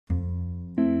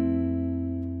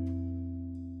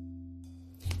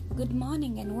Good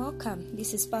morning and welcome.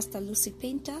 This is Pastor Lucy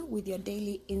Painter with your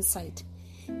daily insight.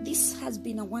 This has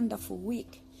been a wonderful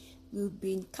week. We've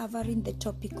been covering the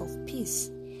topic of peace,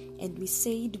 and we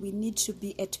said we need to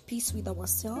be at peace with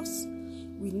ourselves.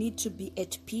 We need to be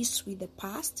at peace with the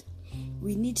past.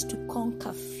 We need to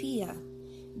conquer fear,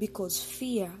 because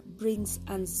fear brings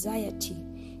anxiety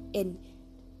and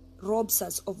robs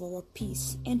us of our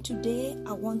peace. And today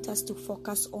I want us to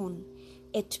focus on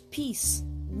at peace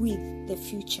with the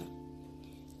future.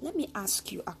 Let me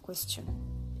ask you a question.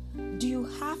 Do you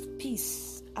have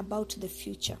peace about the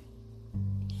future?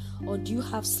 Or do you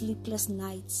have sleepless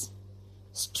nights,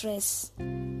 stress,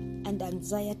 and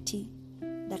anxiety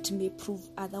that may prove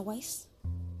otherwise?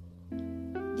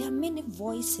 There are many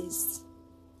voices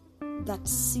that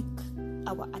seek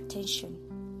our attention,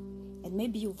 and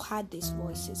maybe you've heard these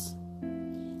voices.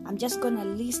 I'm just going to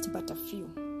list but a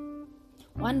few.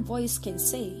 One voice can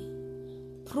say,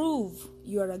 prove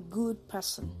you are a good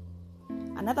person.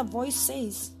 Another voice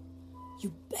says,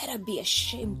 you better be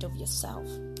ashamed of yourself.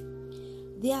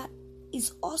 There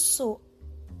is also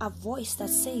a voice that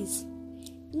says,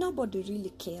 nobody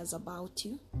really cares about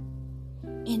you.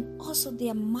 And also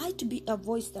there might be a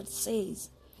voice that says,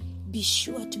 be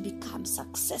sure to become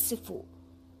successful,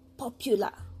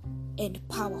 popular, and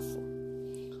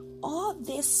powerful. All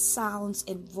these sounds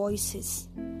and voices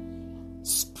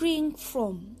spring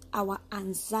from our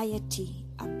anxiety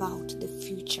about the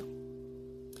future.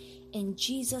 And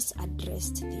Jesus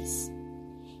addressed this.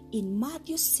 In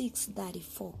Matthew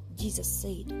 6:34, Jesus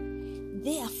said,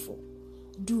 therefore,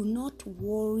 do not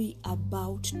worry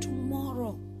about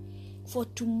tomorrow, for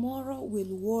tomorrow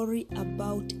will worry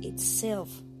about itself.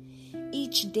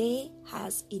 Each day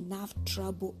has enough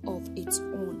trouble of its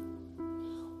own.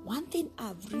 One thing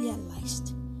I've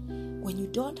realized, when you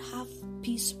don't have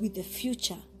peace with the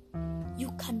future,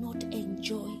 you cannot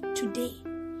enjoy today.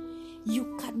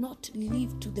 You cannot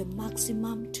live to the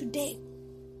maximum today.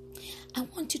 I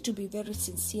want you to be very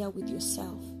sincere with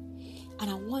yourself, and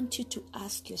I want you to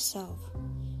ask yourself,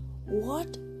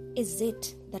 what is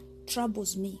it that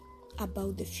troubles me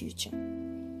about the future?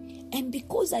 And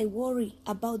because I worry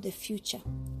about the future,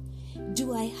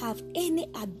 do I have any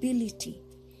ability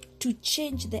to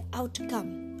change the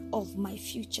outcome of my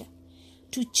future,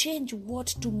 to change what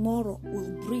tomorrow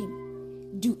will bring?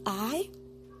 Do I?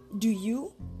 Do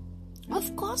you?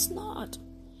 Of course not.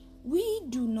 We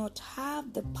do not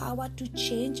have the power to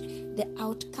change the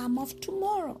outcome of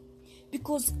tomorrow,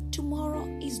 because tomorrow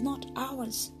is not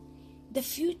ours. The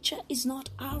future is not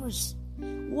ours.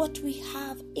 What we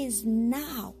have is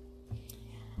now.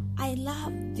 I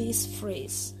love this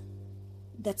phrase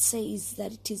that says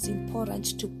that it is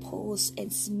important to pause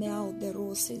and smell the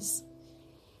roses.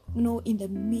 You know, in the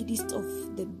midst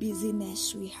of the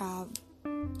busyness we have,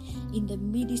 in the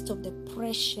midst of the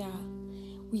pressure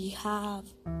we have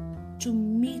to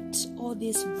meet all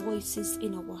these voices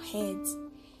in our heads,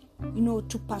 you know,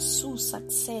 to pursue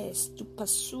success, to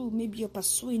pursue, maybe you're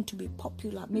pursuing to be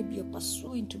popular, maybe you're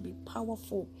pursuing to be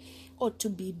powerful or to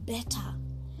be better.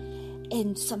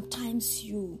 And sometimes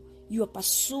you are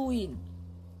pursuing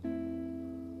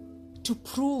to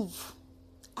prove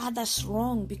others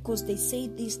wrong because they say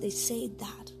this, they say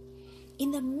that.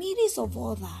 In the midst of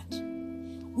all that,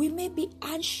 we may be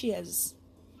anxious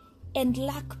and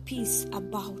lack peace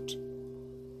about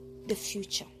the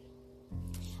future.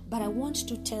 But I want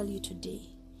to tell you today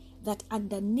that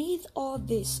underneath all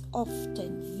these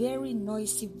often very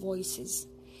noisy voices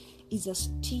is a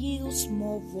still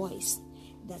small voice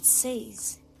that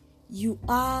says, you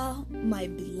are my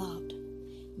beloved,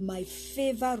 my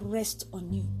favor rests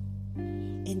on you.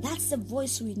 And that's the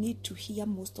voice we need to hear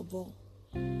most of all.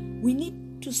 We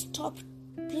need to stop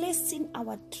placing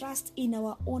our trust in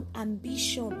our own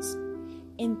ambitions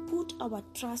and put our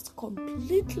trust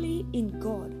completely in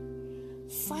God,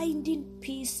 finding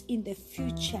peace in the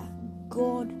future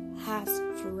God has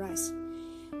for us.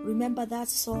 Remember that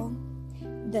song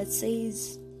that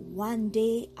says, one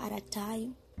day at a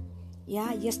time?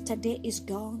 Yeah, yesterday is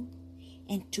gone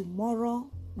and tomorrow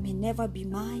may never be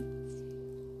mine.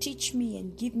 Teach me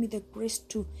and give me the grace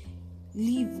to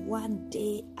live one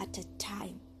day at a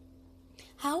time.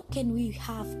 How can we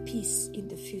have peace in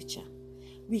the future?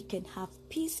 We can have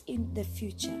peace in the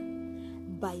future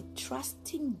by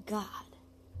trusting God,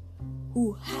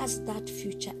 who has that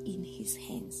future in his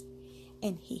hands,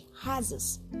 and he has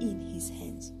us in his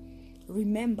hands.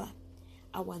 Remember,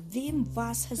 our theme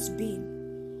verse has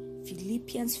been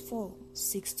Philippians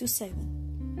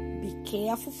 4:6-7. Be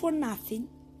careful for nothing,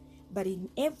 but in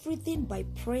everything by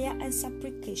prayer and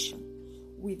supplication,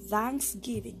 with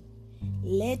thanksgiving,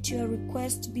 let your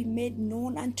requests be made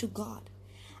known unto God,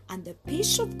 And the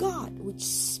peace of God, which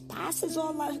passes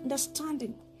all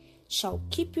understanding, shall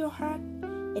keep your heart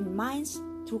and minds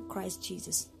through Christ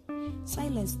Jesus.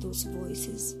 Silence those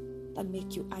voices that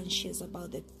make you anxious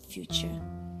about the future.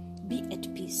 Be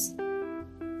at peace.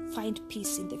 Find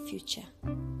peace in the future,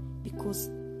 because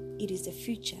it is the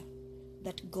future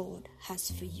that God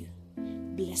has for you.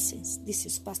 Blessings. This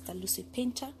is Pastor Lucy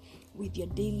Painter with your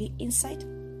daily insight.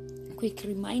 Quick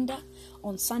reminder,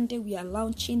 on Sunday we are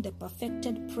launching the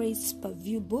Perfected Praise Per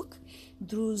View book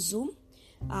through Zoom.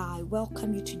 I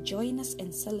welcome you to join us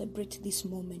and celebrate this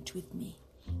moment with me.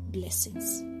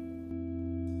 Blessings.